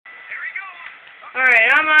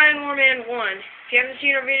Alright, I'm Iron Warman 1. If you haven't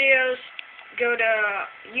seen our videos, go to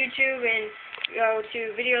YouTube and go to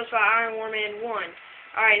videos by Iron Warman 1.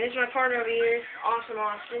 Alright, this is my partner over here, Awesome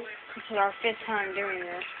Austin. This is our 5th time doing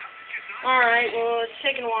this. Alright, well, it's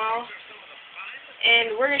taken a while.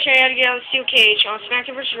 And we're going to show you how to get out of the steel cage on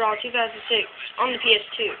SmackDown vs. Raw 2006 on the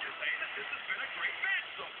PS2.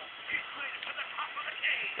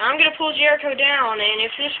 Now I'm going to pull Jericho down, and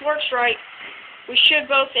if this works right, we should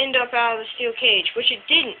both end up out of the steel cage, which it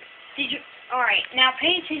didn't. Did you? Alright, now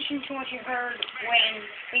pay attention to what you heard when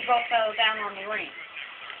we both fell down on the ring.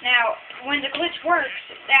 Now, when the glitch works,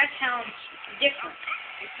 that sounds different.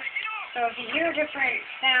 So if you hear a different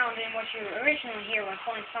sound than what you originally hear when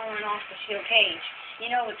pulling someone off the steel cage,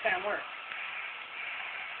 you know it's going to work.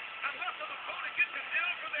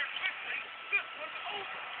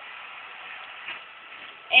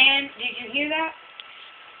 And did you hear that?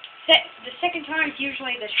 The second time is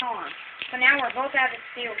usually the charm. So now we're both out of the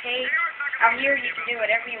steel cage. Out here you can do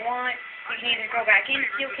whatever you want. You can either go back in the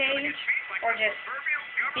steel cage or just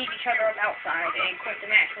beat each other up outside and quit the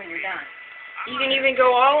match when you're done. You can even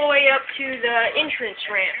go all the way up to the entrance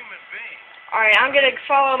ramp. Alright, I'm going to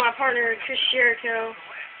follow my partner, Chris Jericho,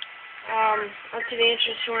 up to the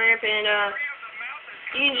entrance ramp, and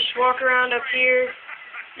you can just walk around up here.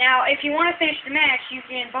 Now, if you want to finish the match, you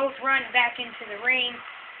can both run back into the ring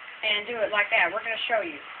and do it like that. We're going to show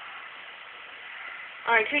you.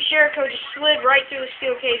 Alright, Chris Jericho just slid right through the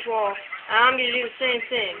steel cage wall. I'm going to do the same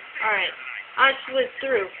thing. Alright, I slid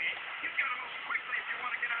through.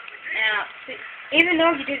 Now, even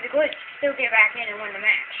though you did the glitch, you still get back in and win the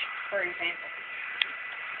match, for example.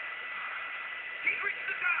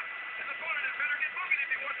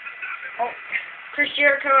 Oh, Chris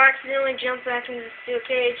Jericho accidentally jumped back into the steel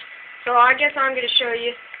cage, so I guess I'm going to show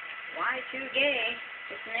you. Y2J,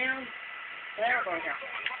 just now, there we go.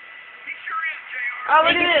 Oh,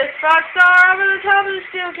 look at this. 5-star over the top of the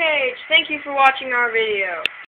steel cage. Thank you for watching our video.